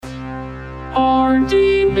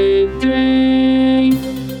Hardee Midday.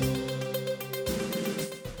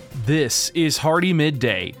 This is Hardee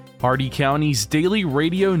Midday, Hardee County's daily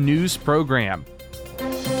radio news program.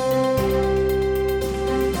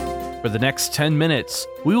 For the next 10 minutes,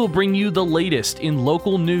 we will bring you the latest in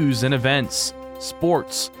local news and events,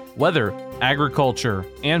 sports, weather, agriculture,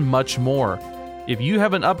 and much more. If you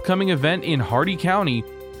have an upcoming event in Hardee County,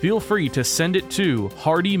 feel free to send it to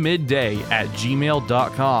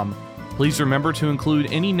hardeemidday@gmail.com. Please remember to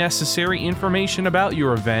include any necessary information about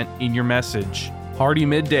your event in your message. Hardee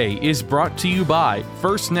Midday is brought to you by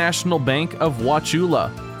First National Bank of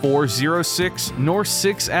Wauchula, 406 North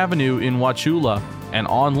 6th Avenue in Wauchula, and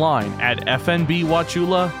online at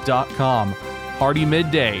fnbwauchula.com. Hardee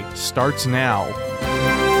Midday starts now.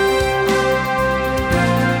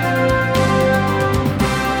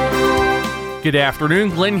 Good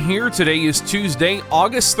afternoon, Glenn here. Today is Tuesday,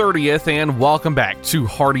 August 30th, and welcome back to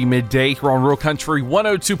Hardee Midday here on Rural Country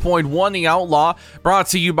 102.1 The Outlaw, brought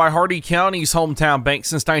to you by Hardee County's hometown bank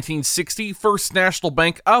since 1960, First National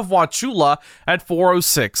Bank of Wauchula at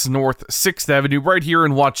 406 North 6th Avenue, right here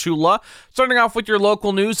in Wauchula. Starting off with your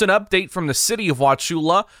local news, an update from the city of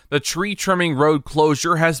Wauchula. The tree trimming road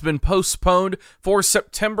closure has been postponed for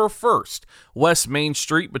September 1st. West Main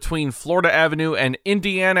Street between Florida Avenue and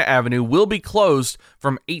Indiana Avenue will be closed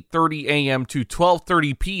from 8:30 a.m. to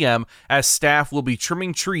 12:30 p.m. as staff will be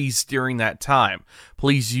trimming trees during that time.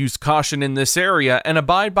 Please use caution in this area and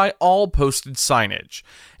abide by all posted signage.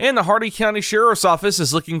 And the Hardee County Sheriff's Office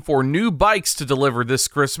is looking for new bikes to deliver this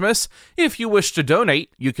Christmas. If you wish to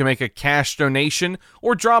donate, you can make a cash donation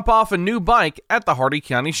or drop off a new bike at the Hardee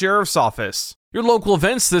County Sheriff's Office. Your local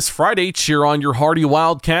events this Friday: cheer on your Hardee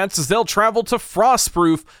Wildcats as they'll travel to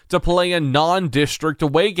Frostproof to play a non-district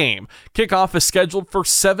away game. Kickoff is scheduled for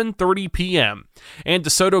 7:30 p.m. And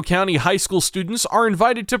DeSoto County high school students are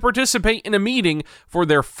invited to participate in a meeting for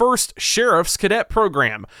their first Sheriff's Cadet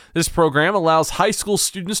program. This program allows high school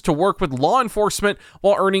students to work with law enforcement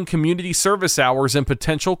while earning community service hours and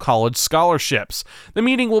potential college scholarships. The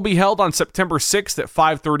meeting will be held on September 6th at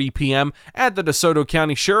 5:30 p.m. at the DeSoto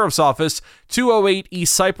County Sheriff's Office, 208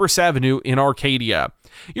 East Cypress Avenue in Arcadia.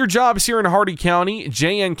 Your jobs here in Hardee County: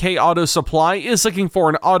 J&K Auto Supply is looking for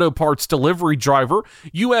an auto parts delivery driver.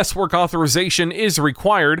 U.S. work authorization is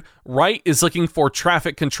required. Wright is looking for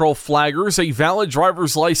traffic control flaggers, a valid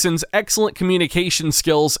driver's license, excellent communication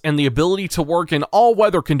skills, and the ability to work in all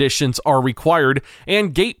weather conditions are required.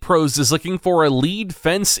 And Gate Pros is looking for a lead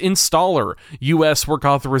fence installer. U.S. work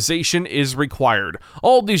authorization is required.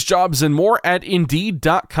 All these jobs and more at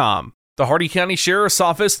Indeed.com. The Hardee County Sheriff's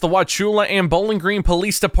Office, the Wauchula and Bowling Green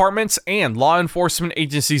Police Departments, and law enforcement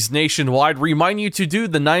agencies nationwide remind you to do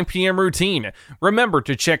the 9 p.m. routine. Remember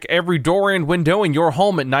to check every door and window in your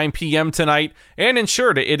home at 9 p.m. tonight and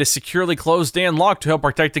ensure that it is securely closed and locked to help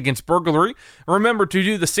protect against burglary. Remember to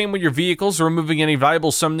do the same with your vehicles, removing any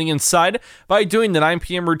valuables from the inside. By doing the 9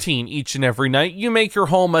 p.m. routine each and every night, you make your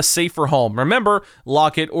home a safer home. Remember,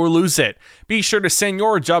 lock it or lose it. Be sure to send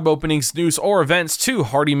your job openings, news, or events to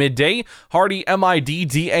Hardee Midday, Hardee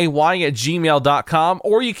Midday at gmail.com,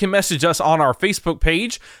 or you can message us on our Facebook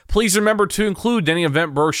page. Please remember to include any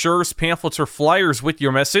event brochures, pamphlets, or flyers with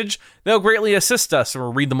your message. They'll greatly assist us and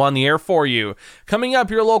we'll read them on the air for you. Coming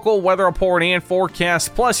up, your local weather report and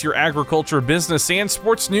forecast, plus your agriculture, business, and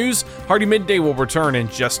sports news. Hardee Midday will return in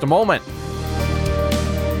just a moment.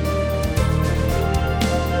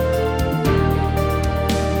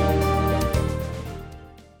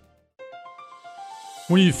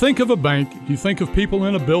 When you think of a bank, you think of people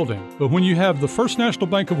in a building. But when you have the First National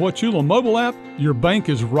Bank of Wauchula mobile app, your bank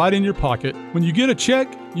is right in your pocket. When you get a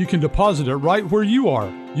check, you can deposit it right where you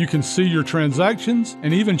are. You can see your transactions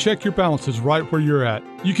and even check your balances right where you're at.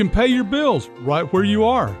 You can pay your bills right where you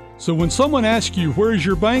are. So when someone asks you, where is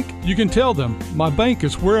your bank? You can tell them, my bank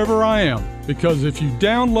is wherever I am. Because if you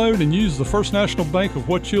download and use the First National Bank of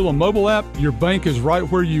Wauchula mobile app, your bank is right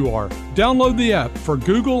where you are. Download the app for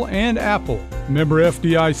Google and Apple. Member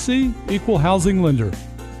FDIC, Equal Housing Lender.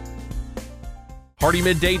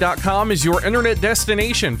 HardeeMidday.com is your internet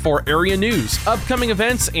destination for area news, upcoming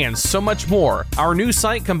events, and so much more. Our news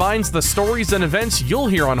site combines the stories and events you'll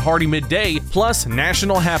hear on Hardee Midday, plus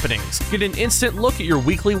national happenings. Get an instant look at your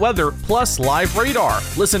weekly weather, plus live radar.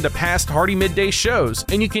 Listen to past Hardee Midday shows,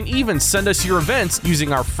 and you can even send us your events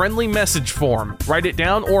using our friendly message form. Write it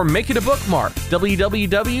down or make it a bookmark.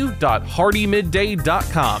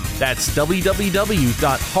 www.hardeemidday.com. That's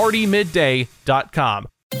www.hardeemidday.com.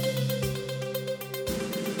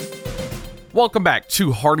 Welcome back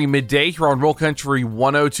to Hardee Midday here on Rural Country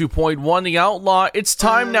 102.1 The Outlaw. It's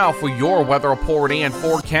time now for your weather report and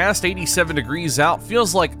forecast. 87 degrees out,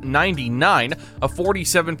 feels like 99, a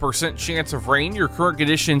 47% chance of rain. Your current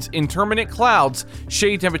conditions, intermittent clouds,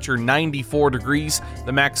 shade temperature 94 degrees.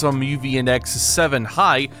 The maximum UV index is 7,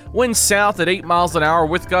 high. Wind south at 8 miles an hour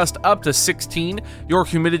with gust up to 16. Your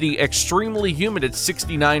humidity extremely humid at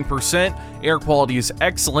 69%. Air quality is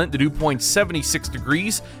excellent. The dew point 76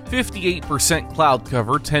 degrees, 58% cloud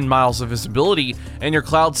cover, 10 miles of visibility, and your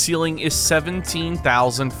cloud ceiling is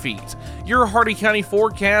 17,000 feet. Your Hardee County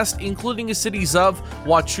forecast, including the cities of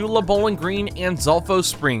Wauchula, Bowling Green, and Zolfo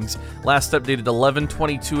Springs. Last updated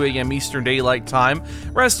 11:22 a.m. Eastern Daylight Time.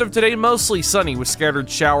 Rest of today mostly sunny with scattered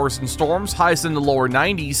showers and storms. Highs in the lower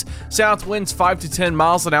 90s. South winds 5 to 10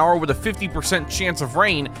 miles an hour with a 50% chance of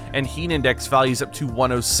rain, and heat index values up to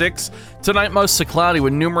 106. Tonight mostly cloudy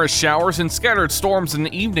with numerous showers and scattered storms in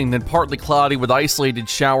the evening, then partly cloudy with isolated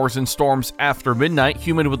showers and storms after midnight.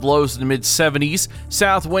 Humid with lows in the mid-70s.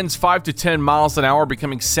 South winds 5 to 10 miles an hour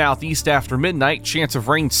becoming southeast after midnight. Chance of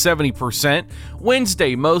rain 70%.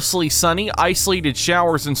 Wednesday mostly sunny, isolated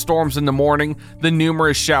showers and storms in the morning, then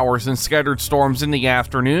numerous showers and scattered storms in the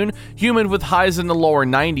afternoon. Humid with highs in the lower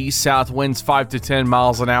 90s. South winds 5 to 10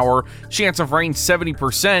 miles an hour. Chance of rain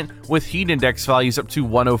 70% with heat index values up to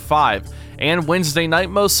 105. And Wednesday night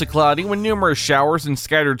mostly cloudy with numerous showers and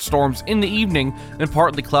scattered storms in the evening, then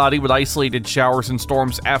partly cloudy with isolated showers and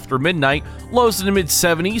storms after midnight. Lows in the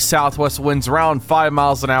mid-70s, southwest winds around 5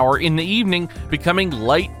 miles an hour in the evening, becoming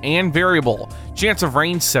light and variable. Chance of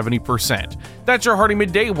rain 70%. That's your Hardee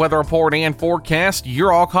Midday weather report and forecast.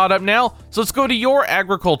 You're all caught up now, so let's go to your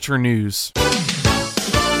agriculture news.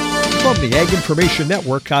 From the Ag Information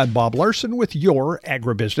Network, I'm Bob Larson with your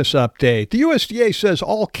Agribusiness Update. The USDA says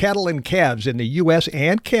all cattle and calves in the U.S.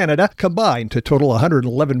 and Canada combined to total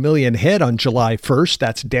 111 million head on July 1st.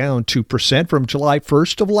 That's down 2% from July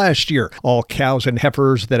 1st of last year. All cows and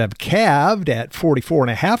heifers that have calved at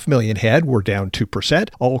 44.5 million head were down 2%.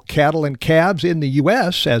 All cattle and calves in the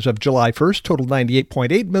U.S. as of July 1st totaled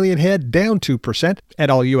 98.8 million head, down 2%. And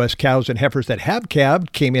all U.S. cows and heifers that have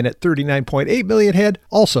calved came in at 39.8 million head,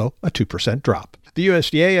 also a 2% drop. The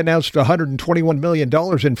USDA announced $121 million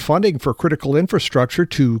in funding for critical infrastructure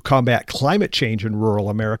to combat climate change in rural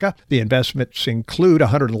America. The investments include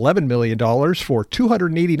 $111 million for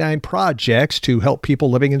 289 projects to help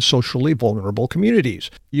people living in socially vulnerable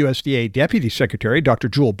communities. USDA Deputy Secretary Dr.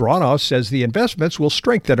 Jewel Bronos says the investments will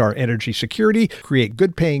strengthen our energy security, create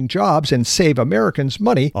good-paying jobs, and save Americans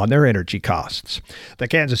money on their energy costs. The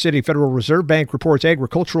Kansas City Federal Reserve Bank reports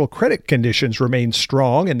agricultural credit conditions remain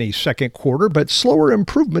strong in the second quarter, but slower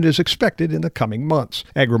improvement is expected in the coming months.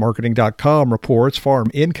 Agrimarketing.com reports farm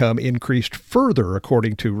income increased further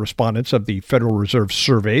according to respondents of the Federal Reserve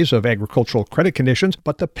surveys of agricultural credit conditions,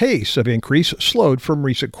 but the pace of increase slowed from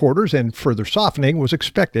recent quarters and further softening was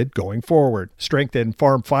expected going forward. Strength in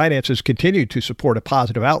farm finances continued to support a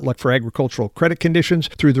positive outlook for agricultural credit conditions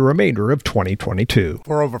through the remainder of 2022.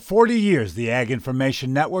 For over 40 years, the Ag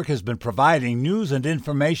Information Network has been providing news and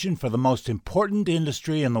information for the most important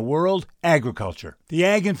industry in the world, agriculture. The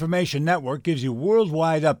Ag Information Network gives you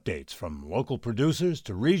worldwide updates from local producers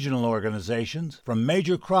to regional organizations, from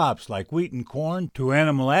major crops like wheat and corn to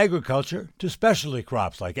animal agriculture to specialty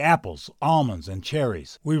crops like apples, almonds, and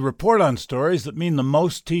cherries. We report on stories that mean the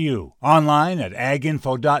most to you. Online at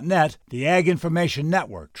aginfo.net, the Ag Information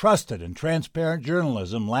Network, trusted and transparent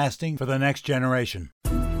journalism lasting for the next generation.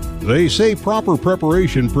 They say proper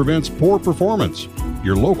preparation prevents poor performance.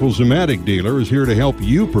 Your local Zematic dealer is here to help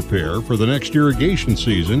you prepare for the next irrigation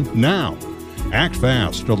season now. Act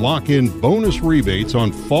fast to lock in bonus rebates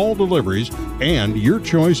on fall deliveries and your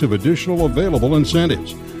choice of additional available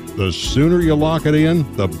incentives. The sooner you lock it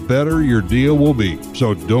in, the better your deal will be,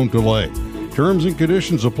 so don't delay. Terms and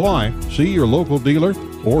conditions apply. See your local dealer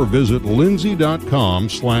or visit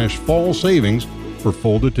lindsay.com/fall savings for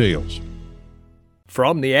full details.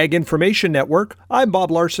 From the Ag Information Network, I'm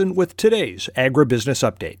Bob Larson with today's Agribusiness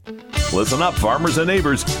Update. Listen up, farmers and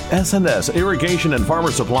neighbors. S&S Irrigation and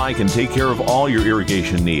Farmer Supply can take care of all your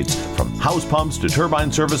irrigation needs, from house pumps to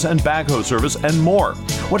turbine service and backhoe service and more.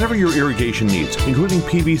 Whatever your irrigation needs, including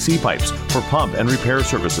PVC pipes for pump and repair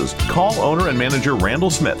services, call owner and manager Randall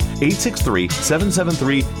Smith,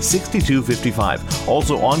 863-773-6255.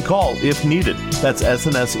 Also on call if needed. That's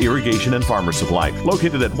S&S Irrigation and Farmer Supply,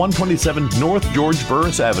 located at 127 North George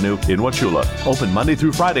Burris Avenue in Wauchula. Open Monday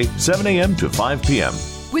through Friday, 7 a.m. to 5 p.m.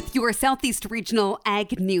 With your Southeast Regional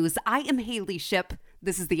Ag News, I am Haley Ship.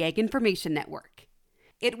 This is the Ag Information Network.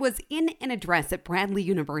 It was in an address at Bradley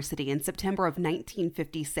University in September of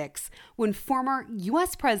 1956 when former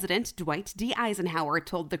U.S. President Dwight D. Eisenhower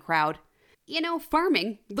told the crowd, "You know,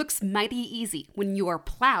 farming looks mighty easy when your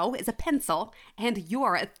plow is a pencil and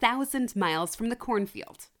you're 1,000 miles from the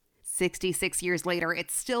cornfield." 66 years later,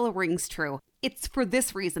 it still rings true. It's for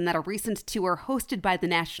this reason that a recent tour hosted by the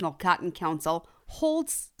National Cotton Council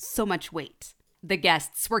holds so much weight. The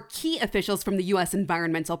guests were key officials from the U.S.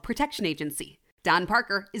 Environmental Protection Agency. Don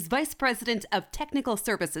Parker is Vice President of Technical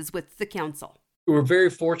Services with the Council. We were very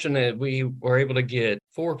fortunate we were able to get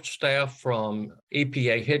 4 staff from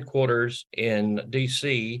EPA headquarters in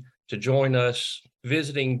D.C. to join us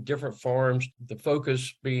visiting different farms, the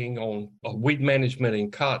focus being on weed management in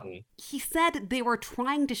cotton. He said they were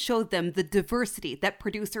trying to show them the diversity that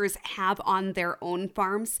producers have on their own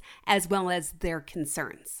farms, as well as their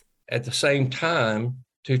concerns. At the same time,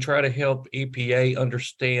 to try to help EPA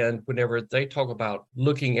understand whenever they talk about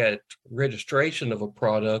looking at registration of a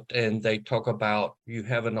product and they talk about you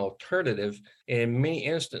have an alternative, in many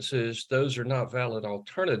instances, those are not valid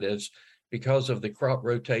alternatives because of the crop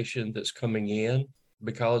rotation that's coming in,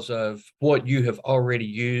 because of what you have already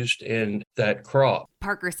used in that crop.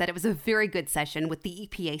 Parker said it was a very good session with the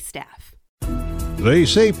EPA staff. They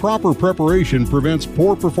say proper preparation prevents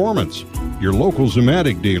poor performance. Your local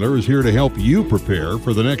Zematic dealer is here to help you prepare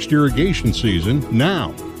for the next irrigation season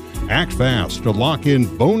now. Act fast to lock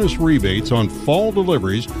in bonus rebates on fall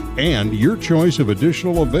deliveries and your choice of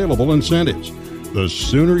additional available incentives. The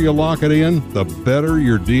sooner you lock it in, the better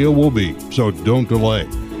your deal will be. So don't delay.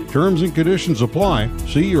 Terms and conditions apply.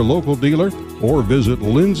 See your local dealer or visit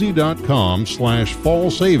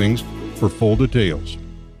lindsay.com/fall savings for full details.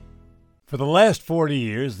 For the last 40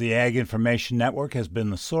 years, the Ag Information Network has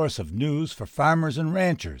been the source of news for farmers and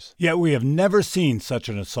ranchers. Yet we have never seen such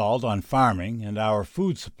an assault on farming and our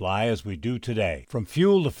food supply as we do today. From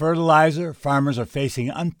fuel to fertilizer, farmers are facing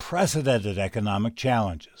unprecedented economic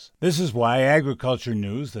challenges. This is why agriculture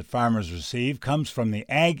news that farmers receive comes from the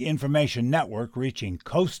Ag Information Network, reaching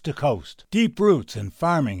coast to coast. Deep roots in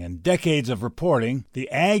farming and decades of reporting, the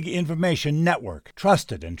Ag Information Network,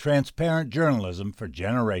 trusted and transparent journalism for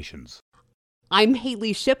generations. I'm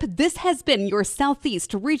Haley Shipp. This has been your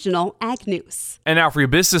Southeast Regional Ag News. And now for your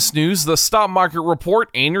business news, the stock market report,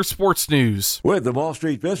 and your sports news. With the Wall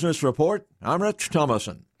Street Business Report, I'm Rich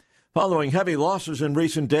Thomason. Following heavy losses in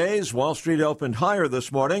recent days, Wall Street opened higher this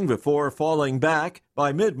morning before falling back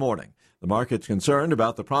by mid-morning. The market's concerned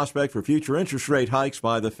about the prospect for future interest rate hikes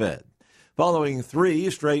by the Fed. Following 3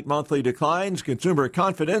 straight monthly declines, consumer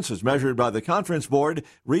confidence, as measured by the Conference Board,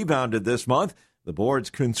 rebounded this month. The board's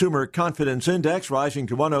Consumer Confidence Index rising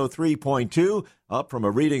to 103.2, up from a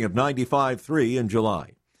reading of 95.3 in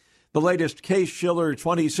July. The latest Case-Shiller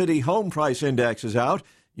 20-City Home Price Index is out.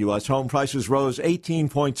 U.S. home prices rose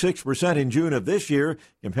 18.6% in June of this year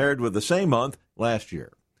compared with the same month last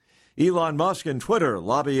year. Elon Musk and Twitter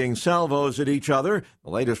lobbying salvos at each other. The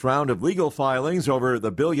latest round of legal filings over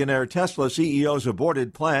the billionaire Tesla CEO's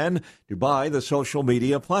aborted plan to buy the social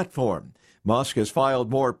media platform. Musk has filed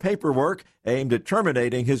more paperwork aimed at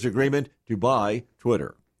terminating his agreement to buy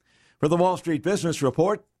Twitter. For the Wall Street Business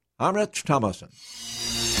Report, I'm Rich Thomason.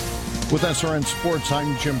 With SRN Sports,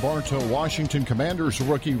 I'm Jim Bartow. Washington Commanders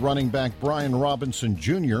rookie running back Brian Robinson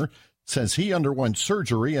Jr. says he underwent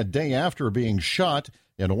surgery a day after being shot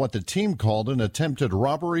in what the team called an attempted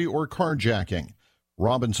robbery or carjacking.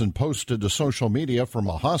 Robinson posted to social media from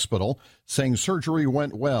a hospital saying surgery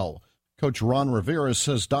went well. Coach Ron Rivera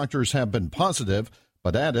says doctors have been positive,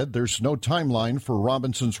 but added there's no timeline for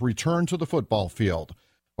Robinson's return to the football field.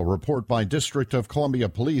 A report by District of Columbia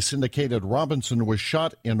Police indicated Robinson was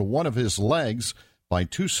shot in one of his legs by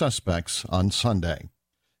 2 suspects on Sunday.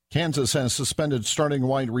 Kansas has suspended starting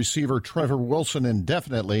wide receiver Trevor Wilson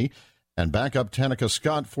indefinitely and backup Tanika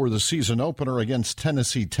Scott for the season opener against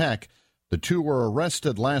Tennessee Tech. The 2 were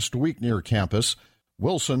arrested last week near campus.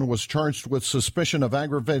 Wilson was charged with suspicion of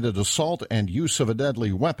aggravated assault and use of a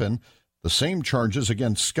deadly weapon. The same charges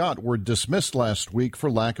against Scott were dismissed last week for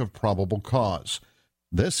lack of probable cause.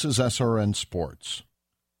 This is SRN Sports.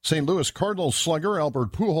 St. Louis Cardinals slugger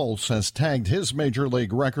Albert Pujols has tagged his major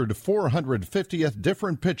league record 450th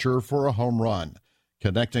different pitcher for a home run,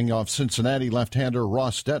 connecting off Cincinnati left-hander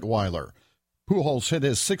Ross Detweiler. Pujols hit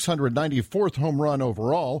his 694th home run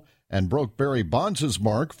overall and broke Barry Bonds'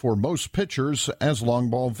 mark for most pitchers as long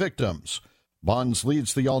ball victims. Bonds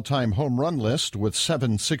leads the all-time home run list with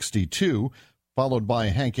 762, followed by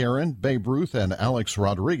Hank Aaron, Babe Ruth, and Alex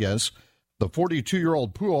Rodriguez. The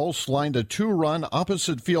 42-year-old Pujols lined a 2-run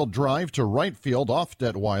opposite field drive to right field off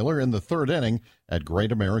Detweiler in the 3rd inning at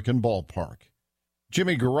Great American Ballpark.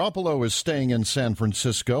 Jimmy Garoppolo is staying in San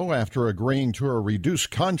Francisco after agreeing to a reduced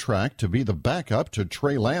contract to be the backup to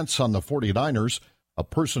Trey Lance on the 49ers. A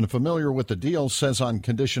person familiar with the deal says on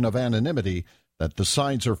condition of anonymity that the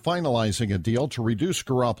sides are finalizing a deal to reduce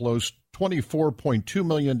Garoppolo's $24.2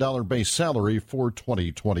 million base salary for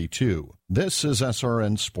 2022. This is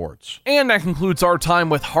SRN Sports. And that concludes our time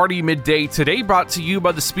with Hardee Midday today, brought to you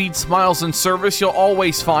by the speed, smiles, and service you'll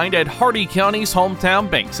always find at Hardee County's hometown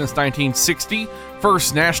bank since 1960,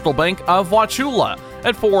 First National Bank of Wauchula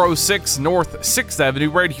at 406 North 6th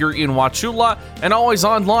Avenue right here in Wauchula, and always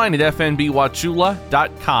online at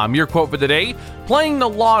fnbwauchula.com. Your quote for the day: playing the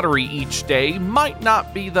lottery each day might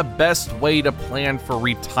not be the best way to plan for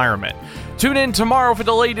retirement. Tune in tomorrow for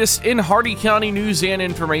the latest in Hardee County news and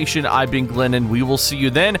information. I've been Glenn, and we will see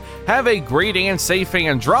you then. Have a great and safe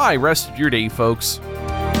and dry rest of your day, folks.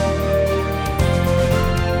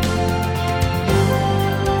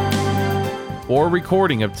 For a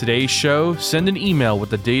recording of today's show, send an email with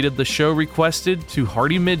the date of the show requested to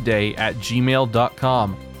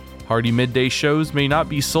hardeemidday@gmail.com. Hardee Midday shows may not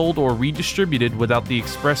be sold or redistributed without the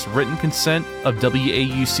express written consent of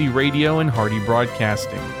WAUC Radio and Hardee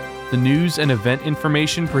Broadcasting. The news and event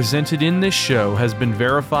information presented in this show has been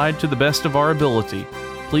verified to the best of our ability.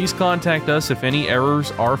 Please contact us if any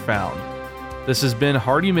errors are found. This has been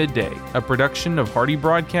Hardee Midday, a production of Hardee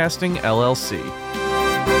Broadcasting, LLC.